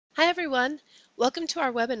Hi everyone, welcome to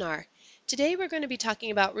our webinar. Today we're going to be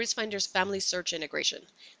talking about RootsFinder's Family Search integration.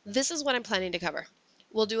 This is what I'm planning to cover.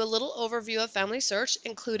 We'll do a little overview of Family Search,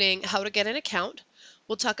 including how to get an account.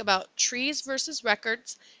 We'll talk about trees versus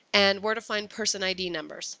records and where to find person ID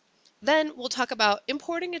numbers. Then we'll talk about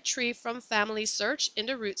importing a tree from Family Search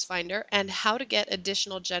into RootsFinder and how to get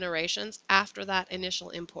additional generations after that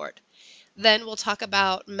initial import. Then we'll talk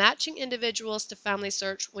about matching individuals to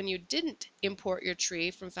FamilySearch when you didn't import your tree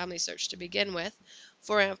from FamilySearch to begin with.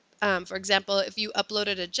 For example, if you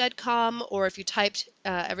uploaded a GEDCOM or if you typed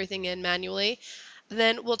everything in manually.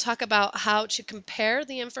 Then we'll talk about how to compare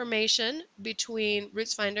the information between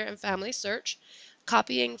RootsFinder and FamilySearch,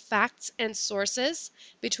 copying facts and sources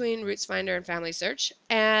between RootsFinder and FamilySearch,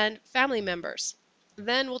 and family members.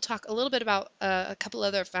 Then we'll talk a little bit about a couple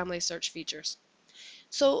other FamilySearch features.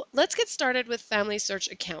 So let's get started with Family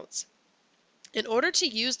Search accounts. In order to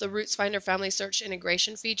use the RootsFinder Family Search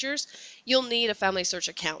integration features, you'll need a Family Search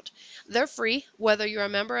account. They're free, whether you're a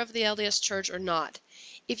member of the LDS Church or not.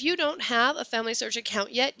 If you don't have a Family Search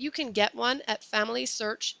account yet, you can get one at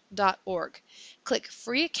FamilySearch.org. Click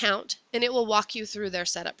Free Account, and it will walk you through their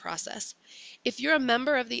setup process. If you're a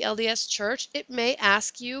member of the LDS Church, it may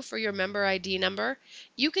ask you for your member ID number.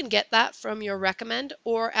 You can get that from your recommend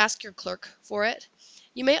or ask your clerk for it.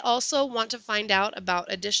 You may also want to find out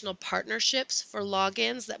about additional partnerships for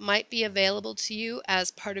logins that might be available to you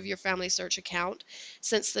as part of your Family Search account,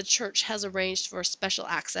 since the church has arranged for special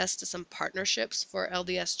access to some partnerships for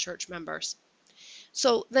LDS Church members.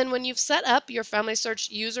 So then when you've set up your Family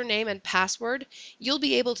Search username and password, you'll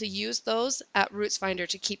be able to use those at RootsFinder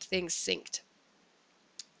to keep things synced.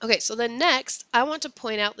 Okay, so then next, I want to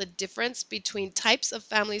point out the difference between types of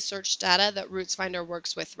Family Search data that RootsFinder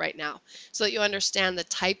works with right now, so that you understand the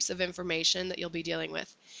types of information that you'll be dealing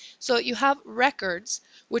with. So you have records,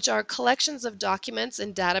 which are collections of documents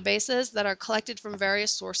and databases that are collected from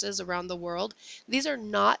various sources around the world. These are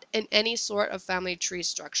not in any sort of family tree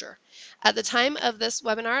structure. At the time of this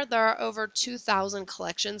webinar, there are over 2,000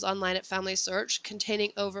 collections online at Family Search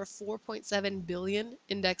containing over 4.7 billion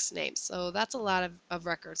index names. So that's a lot of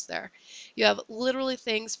records there. You have literally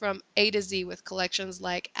things from A to Z with collections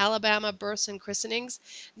like Alabama births and christenings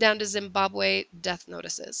down to Zimbabwe death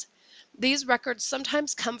notices. These records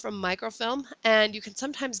sometimes come from microfilm, and you can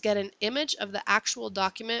sometimes get an image of the actual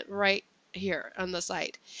document right here on the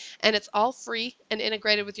site. And it's all free and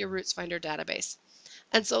integrated with your RootsFinder database.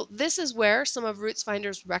 And so this is where some of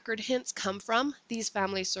RootsFinder's record hints come from, these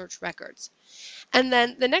Family Search records. And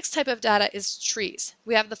then the next type of data is trees.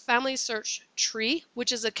 We have the Family Search tree,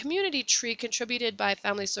 which is a community tree contributed by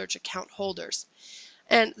Family Search account holders.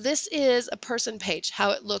 And this is a person page,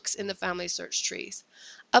 how it looks in the Family Search trees.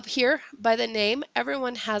 Up here, by the name,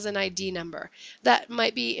 everyone has an ID number. That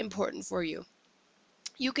might be important for you.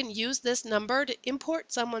 You can use this number to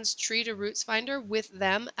import someone's tree to RootsFinder with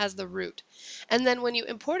them as the root. And then when you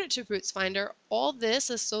import it to RootsFinder, all this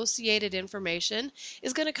associated information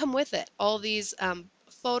is going to come with it. All these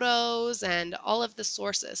photos and all of the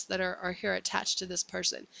sources that are here attached to this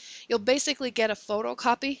person. You'll basically get a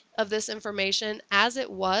photocopy of this information as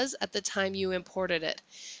it was at the time you imported it.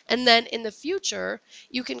 And then in the future,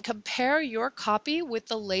 you can compare your copy with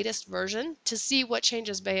the latest version to see what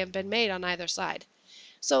changes may have been made on either side.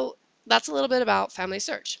 So that's a little bit about Family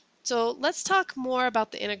Search. So let's talk more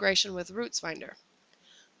about the integration with RootsFinder.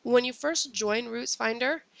 When you first join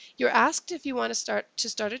RootsFinder, you're asked if you want to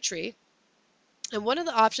start a tree. And one of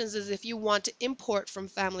the options is if you want to import from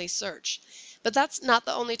Family Search. But that's not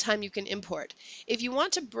the only time you can import. If you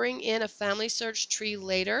want to bring in a Family Search tree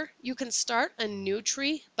later, you can start a new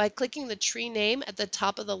tree by clicking the tree name at the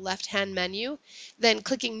top of the left-hand menu, then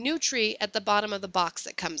clicking New Tree at the bottom of the box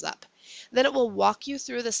that comes up. Then it will walk you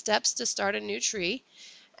through the steps to start a new tree,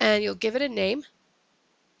 and you'll give it a name.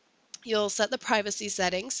 You'll set the privacy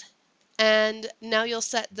settings, and now you'll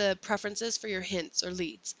set the preferences for your hints or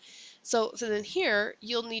leads. So then here,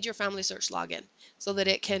 you'll need your Family Search login so that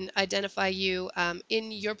it can identify you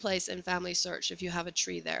in your place in Family Search if you have a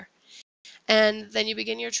tree there. And then you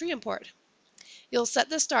begin your tree import. You'll set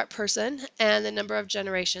the start person and the number of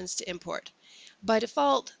generations to import. By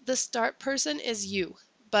default, the start person is you,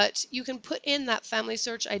 but you can put in that Family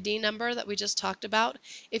Search ID number that we just talked about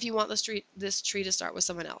if you want this tree to start with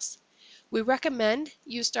someone else. We recommend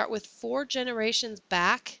you start with 4 generations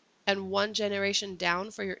back and 1 generation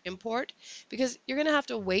down for your import, because you're going to have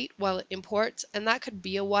to wait while it imports, and that could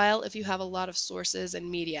be a while if you have a lot of sources and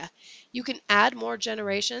media. You can add more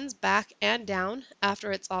generations back and down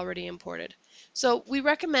after it's already imported. So we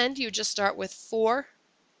recommend you just start with 4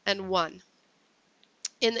 and 1.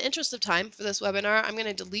 In the interest of time for this webinar, I'm going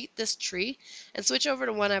to delete this tree and switch over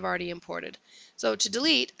to one I've already imported. So to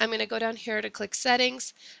delete, I'm going to go down here to click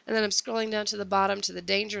Settings, and then I'm scrolling down to the bottom to the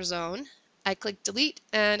Danger Zone. I click Delete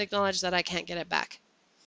and acknowledge that I can't get it back.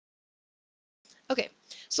 Okay,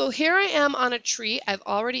 so here I am on a tree I've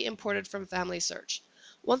already imported from FamilySearch.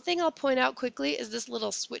 One thing I'll point out quickly is this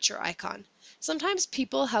little switcher icon. Sometimes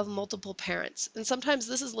people have multiple parents, and sometimes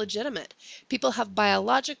this is legitimate. People have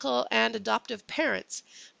biological and adoptive parents,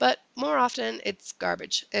 but more often it's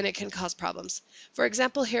garbage and it can cause problems. For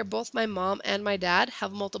example, here both my mom and my dad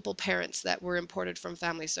have multiple parents that were imported from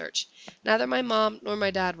FamilySearch. Neither my mom nor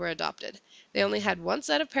my dad were adopted. They only had one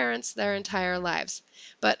set of parents their entire lives.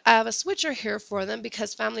 But I have a switcher here for them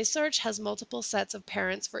because FamilySearch has multiple sets of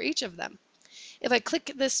parents for each of them. If I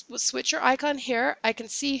click this switcher icon here, I can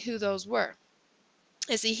see who those were.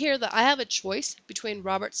 I see here that I have a choice between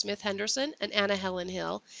Robert Smith Henderson and Anna Helen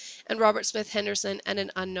Hill, and Robert Smith Henderson and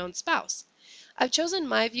an unknown spouse. I've chosen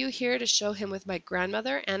my view here to show him with my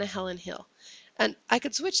grandmother, Anna Helen Hill, and I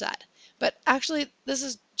could switch that. But actually, this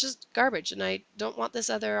is just garbage, and I don't want this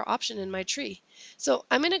other option in my tree. So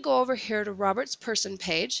I'm going to go over here to Robert's person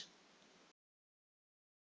page.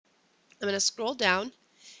 I'm going to scroll down,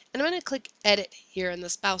 and I'm going to click Edit here in the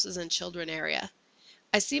Spouses and Children area.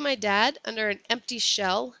 I see my dad under an empty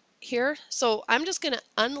shell here, so I'm just going to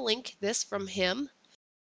unlink this from him.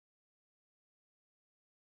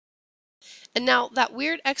 And now that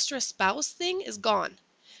weird extra spouse thing is gone.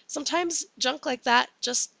 Sometimes junk like that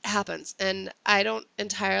just happens, and I don't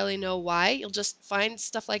entirely know why. You'll just find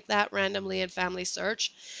stuff like that randomly in FamilySearch,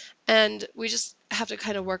 and we just have to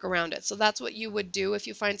kind of work around it. So that's what you would do if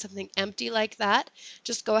you find something empty like that.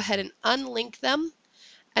 Just go ahead and unlink them,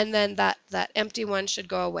 and then that empty one should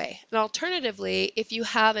go away. And alternatively, if you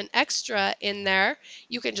have an extra in there,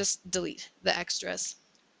 you can just delete the extras.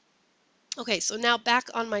 Okay, so now back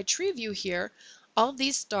on my tree view here, all of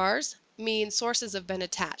these stars mean sources have been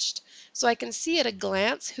attached. So I can see at a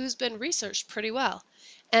glance who's been researched pretty well.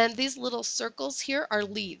 And these little circles here are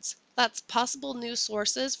leads. That's possible new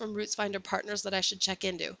sources from RootsFinder partners that I should check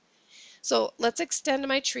into. So let's extend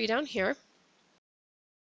my tree down here.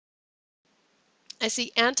 I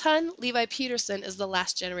see Anton Levi Peterson is the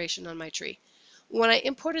last generation on my tree. When I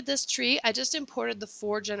imported this tree, I just imported the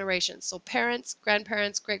 4 generations, so parents,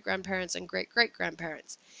 grandparents, great-grandparents, and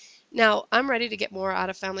great-great-grandparents. Now, I'm ready to get more out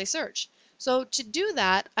of FamilySearch. So to do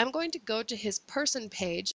that, I'm going to go to his person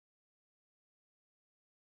page,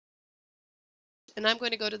 and I'm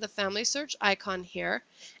going to go to the FamilySearch icon here,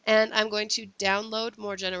 and I'm going to download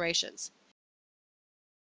more generations.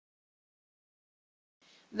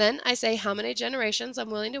 Then I say how many generations I'm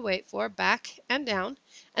willing to wait for, back and down,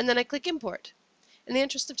 and then I click import. In the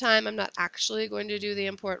interest of time, I'm not actually going to do the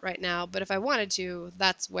import right now, but if I wanted to,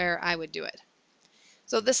 that's where I would do it.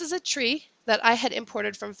 So this is a tree that I had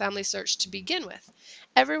imported from FamilySearch to begin with.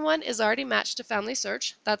 Everyone is already matched to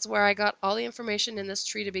FamilySearch. That's where I got all the information in this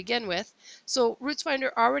tree to begin with. So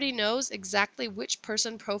RootsFinder already knows exactly which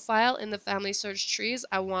person profile in the FamilySearch trees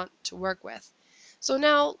I want to work with. So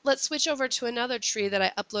now let's switch over to another tree that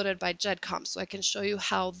I uploaded by GEDCOM so I can show you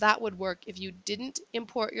how that would work if you didn't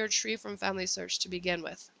import your tree from FamilySearch to begin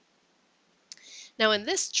with. Now in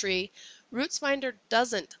this tree, RootsFinder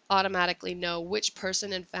doesn't automatically know which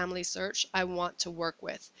person in FamilySearch I want to work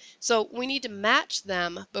with. So we need to match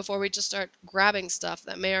them before we just start grabbing stuff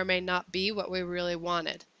that may or may not be what we really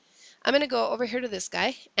wanted. I'm going to go over here to this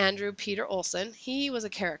guy, Andrew Peter Olson. He was a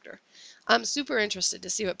character. I'm super interested to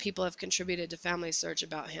see what people have contributed to FamilySearch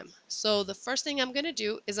about him. So the first thing I'm going to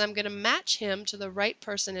do is I'm going to match him to the right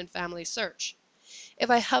person in FamilySearch. If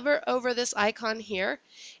I hover over this icon here,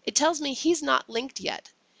 it tells me he's not linked yet.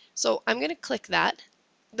 So I'm going to click that.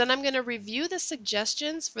 Then I'm going to review the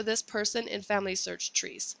suggestions for this person in FamilySearch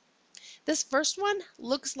trees. This first one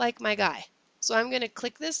looks like my guy. So I'm going to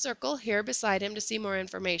click this circle here beside him to see more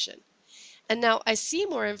information. And now I see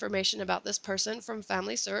more information about this person from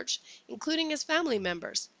FamilySearch, including his family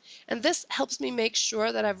members. And this helps me make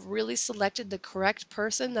sure that I've really selected the correct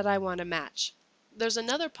person that I want to match. There's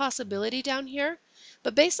another possibility down here,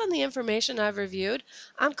 but based on the information I've reviewed,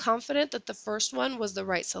 I'm confident that the first one was the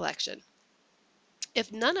right selection.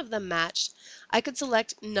 If none of them matched, I could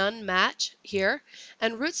select None Match here,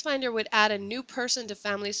 and RootsFinder would add a new person to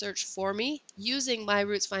FamilySearch for me using my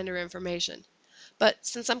RootsFinder information. But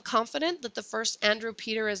since I'm confident that the first Andrew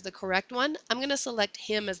Peter is the correct one, I'm going to select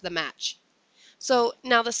him as the match. So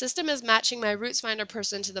now the system is matching my RootsFinder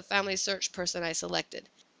person to the FamilySearch person I selected.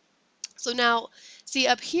 So now, see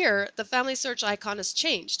up here, the FamilySearch icon has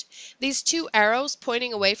changed. These 2 arrows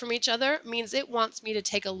pointing away from each other means it wants me to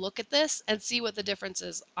take a look at this and see what the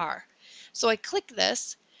differences are. So I click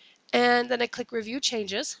this, and then I click Review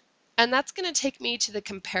Changes, and that's going to take me to the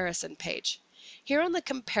comparison page. Here on the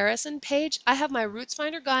comparison page, I have my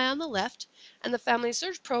RootsFinder guy on the left and the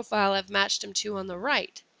FamilySearch profile I've matched him to on the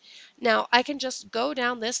right. Now I can just go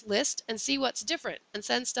down this list and see what's different and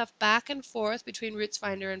send stuff back and forth between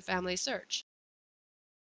RootsFinder and FamilySearch.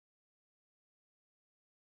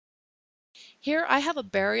 Here I have a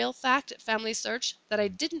burial fact at FamilySearch that I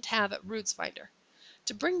didn't have at RootsFinder.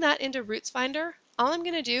 To bring that into RootsFinder, all I'm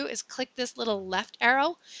going to do is click this little left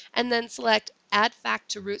arrow and then select Add Fact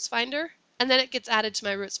to RootsFinder, and then it gets added to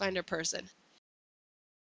my RootsFinder person.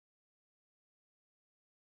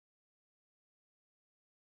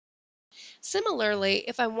 Similarly,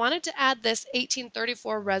 if I wanted to add this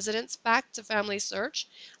 1834 residence fact to FamilySearch,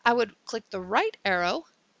 I would click the right arrow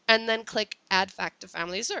and then click Add Fact to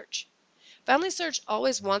FamilySearch. FamilySearch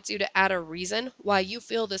always wants you to add a reason why you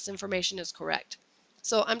feel this information is correct.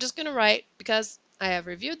 So I'm just going to write, because I have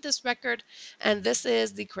reviewed this record and this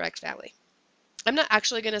is the correct family. I'm not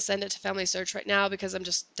actually going to send it to FamilySearch right now because I'm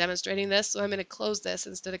just demonstrating this, so I'm going to close this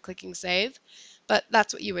instead of clicking Save, but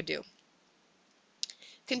that's what you would do.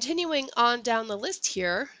 Continuing on down the list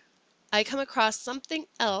here, I come across something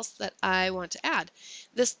else that I want to add.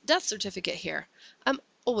 This death certificate here. I'm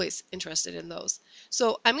always interested in those.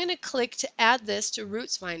 So I'm going to click to add this to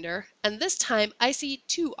RootsFinder, and this time I see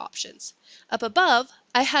two options. Up above,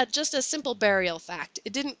 I had just a simple burial fact.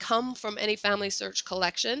 It didn't come from any FamilySearch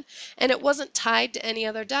collection, and it wasn't tied to any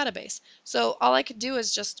other database. So all I could do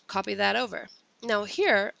is just copy that over. Now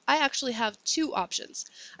here, I actually have two options.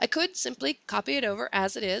 I could simply copy it over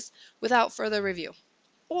as it is without further review.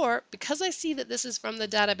 Or, because I see that this is from the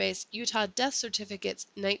database Utah Death Certificates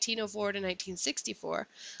 1904 to 1964,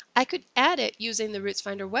 I could add it using the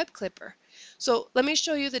RootsFinder web clipper. So let me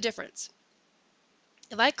show you the difference.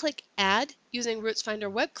 If I click Add using RootsFinder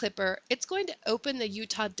web clipper, it's going to open the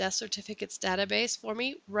Utah Death Certificates database for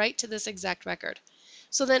me right to this exact record.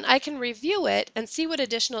 So then I can review it and see what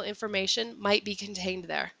additional information might be contained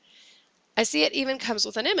there. I see it even comes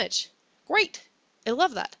with an image. Great! I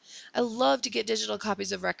love that. I love to get digital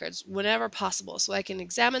copies of records whenever possible so I can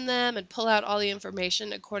examine them and pull out all the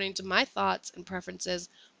information according to my thoughts and preferences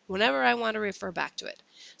whenever I want to refer back to it.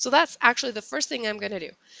 So that's actually the first thing I'm going to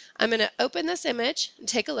do. I'm going to open this image and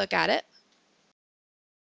take a look at it.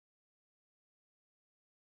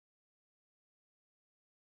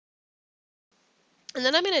 And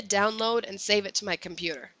then I'm going to download and save it to my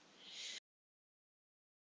computer.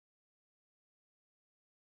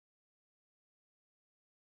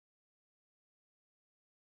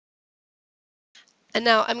 And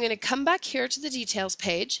now I'm going to come back here to the details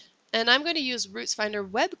page, and I'm going to use RootsFinder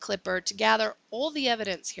web clipper to gather all the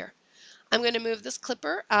evidence here. I'm going to move this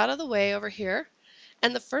clipper out of the way over here,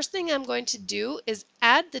 and the first thing I'm going to do is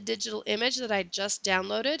add the digital image that I just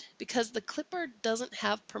downloaded, because the clipper doesn't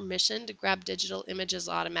have permission to grab digital images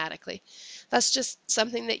automatically. That's just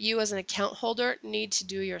something that you as an account holder need to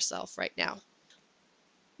do yourself right now.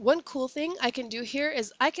 One cool thing I can do here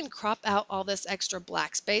is I can crop out all this extra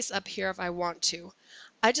black space up here if I want to.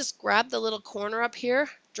 I just grab the little corner up here,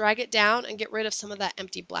 drag it down, and get rid of some of that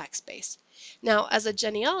empty black space. Now, as a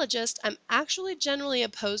genealogist, I'm actually generally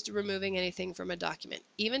opposed to removing anything from a document,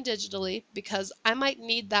 even digitally, because I might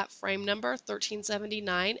need that frame number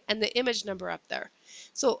 1379 and the image number up there.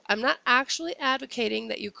 So I'm not actually advocating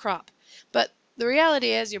that you crop, but the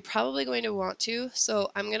reality is you're probably going to want to, so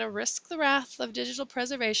I'm going to risk the wrath of digital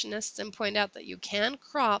preservationists and point out that you can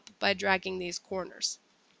crop by dragging these corners.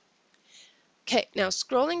 Okay, now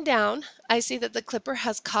scrolling down, I see that the clipper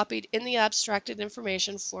has copied in the abstracted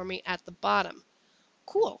information for me at the bottom.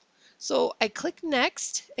 Cool. So I click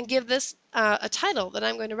Next and give this a title that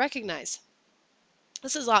I'm going to recognize.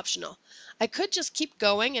 This is optional. I could just keep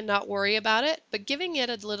going and not worry about it, but giving it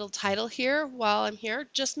a little title here while I'm here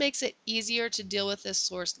just makes it easier to deal with this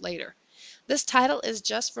source later. This title is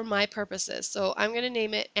just for my purposes, so I'm going to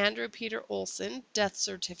name it Andrew Peter Olson Death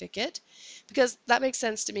Certificate, because that makes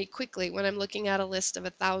sense to me quickly when I'm looking at a list of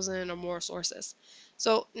 1,000 or more sources.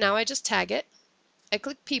 So now I just tag it. I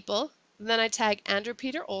click People, then I tag Andrew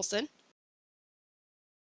Peter Olson,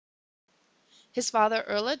 his father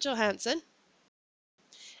Erla Johansson,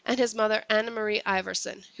 and his mother Anna-Marie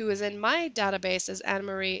Iverson, who is in my database as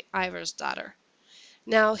Anna-Marie Ivers' daughter.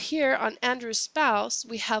 Now here on Andrew's spouse,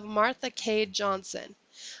 we have Martha K. Johnson.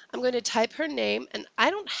 I'm going to type her name, and I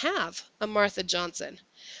don't have a Martha Johnson.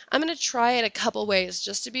 I'm going to try it a couple ways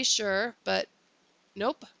just to be sure, but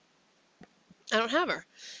nope, I don't have her.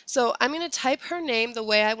 So I'm going to type her name the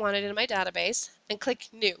way I want it in my database and click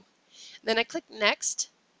New. Then I click Next.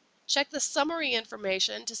 Check the summary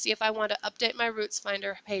information to see if I want to update my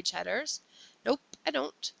RootsFinder page headers. Nope, I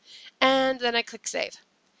don't. And then I click Save.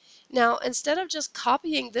 Now, instead of just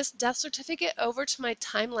copying this death certificate over to my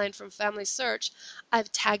timeline from Family Search,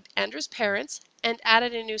 I've tagged Andrew's parents and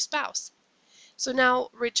added a new spouse. So now,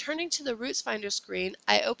 returning to the RootsFinder screen,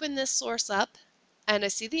 I open this source up and I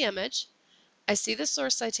see the image, I see the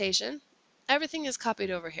source citation, everything is copied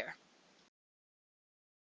over here.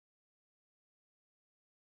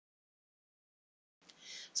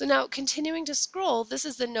 So now, continuing to scroll, this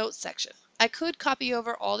is the notes section. I could copy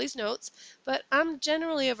over all these notes, but I'm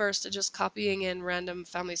generally averse to just copying in random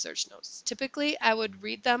Family Search notes. Typically, I would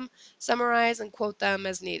read them, summarize, and quote them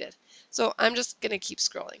as needed. So I'm just going to keep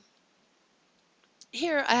scrolling.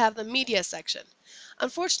 Here I have the media section.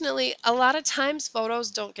 Unfortunately, a lot of times photos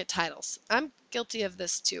don't get titles. I'm guilty of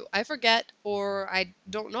this too. I forget or I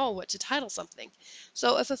don't know what to title something.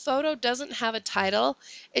 So if a photo doesn't have a title,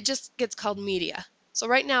 it just gets called media. So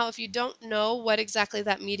right now, if you don't know what exactly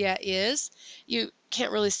that media is, you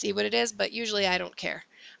can't really see what it is, but usually I don't care.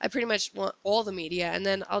 I pretty much want all the media, and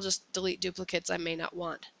then I'll just delete duplicates I may not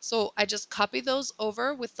want. So I just copy those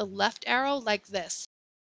over with the left arrow like this.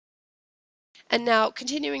 And now,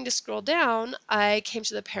 continuing to scroll down, I came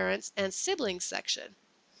to the parents and siblings section.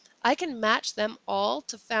 I can match them all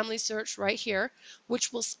to Family Search right here,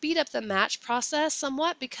 which will speed up the match process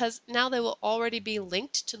somewhat because now they will already be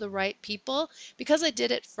linked to the right people because I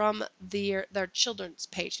did it from their children's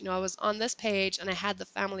page. You know, I was on this page and I had the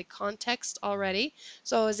family context already,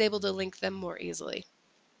 so I was able to link them more easily.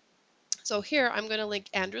 So here I'm going to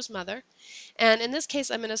link Andrew's mother, and in this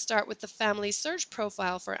case I'm going to start with the Family Search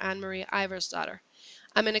profile for Anne-Marie Iversdottir.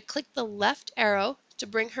 I'm going to click the left arrow to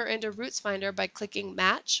bring her into RootsFinder by clicking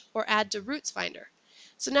Match or Add to RootsFinder.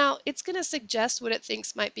 So now it's going to suggest what it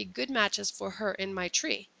thinks might be good matches for her in my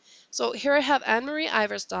tree. So here I have Anne-Marie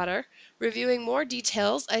Iversdottir. Reviewing more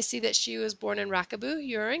details, I see that she was born in Rakabo,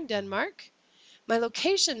 Uring, Denmark. My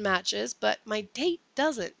location matches, but my date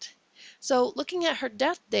doesn't. So looking at her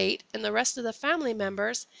death date and the rest of the family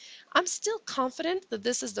members, I'm still confident that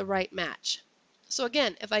this is the right match. So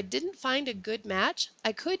again, if I didn't find a good match,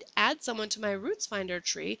 I could add someone to my RootsFinder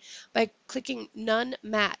tree by clicking None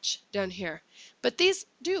Match down here. But these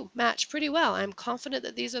do match pretty well. I'm confident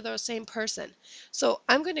that these are the same person. So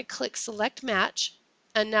I'm going to click Select Match,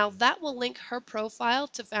 and now that will link her profile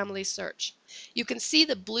to Family Search. You can see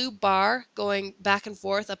the blue bar going back and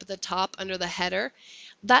forth up at the top under the header.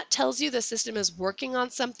 That tells you the system is working on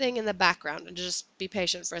something in the background, and just be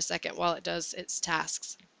patient for a second while it does its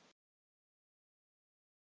tasks.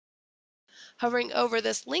 Hovering over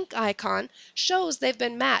this link icon shows they've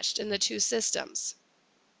been matched in the two systems.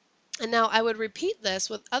 And now I would repeat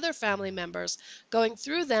this with other family members, going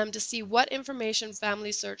through them to see what information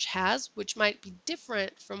Family Search has, which might be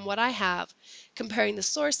different from what I have, comparing the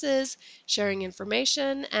sources, sharing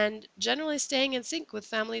information, and generally staying in sync with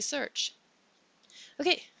Family Search.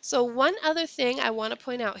 Okay, so one other thing I want to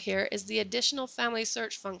point out here is the additional Family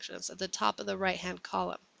Search functions at the top of the right-hand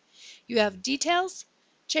column. You have Details,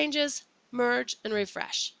 Changes, Merge, and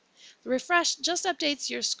Refresh. The refresh just updates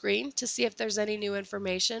your screen to see if there's any new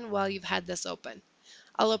information while you've had this open.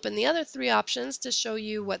 I'll open the other three options to show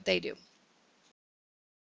you what they do.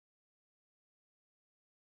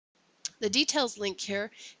 The Details link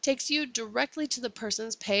here takes you directly to the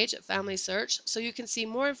person's page at Family Search, so you can see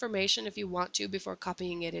more information if you want to before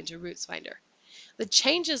copying it into RootsFinder. The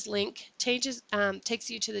Changes link takes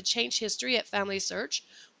you to the change history at Family Search,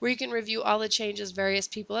 where you can review all the changes various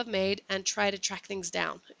people have made and try to track things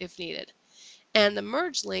down if needed. And the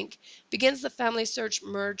Merge link begins the Family Search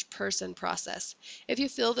merge person process. If you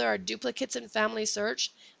feel there are duplicates in Family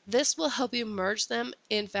Search, this will help you merge them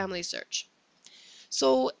in Family Search.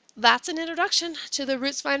 So that's an introduction to the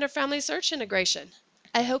RootsFinder Family Search integration.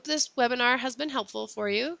 I hope this webinar has been helpful for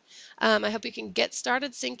you. I hope you can get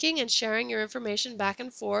started syncing and sharing your information back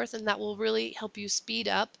and forth, and that will really help you speed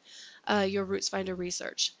up your RootsFinder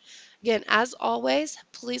research. Again, as always,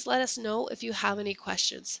 please let us know if you have any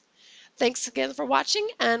questions. Thanks again for watching,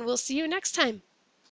 and we'll see you next time.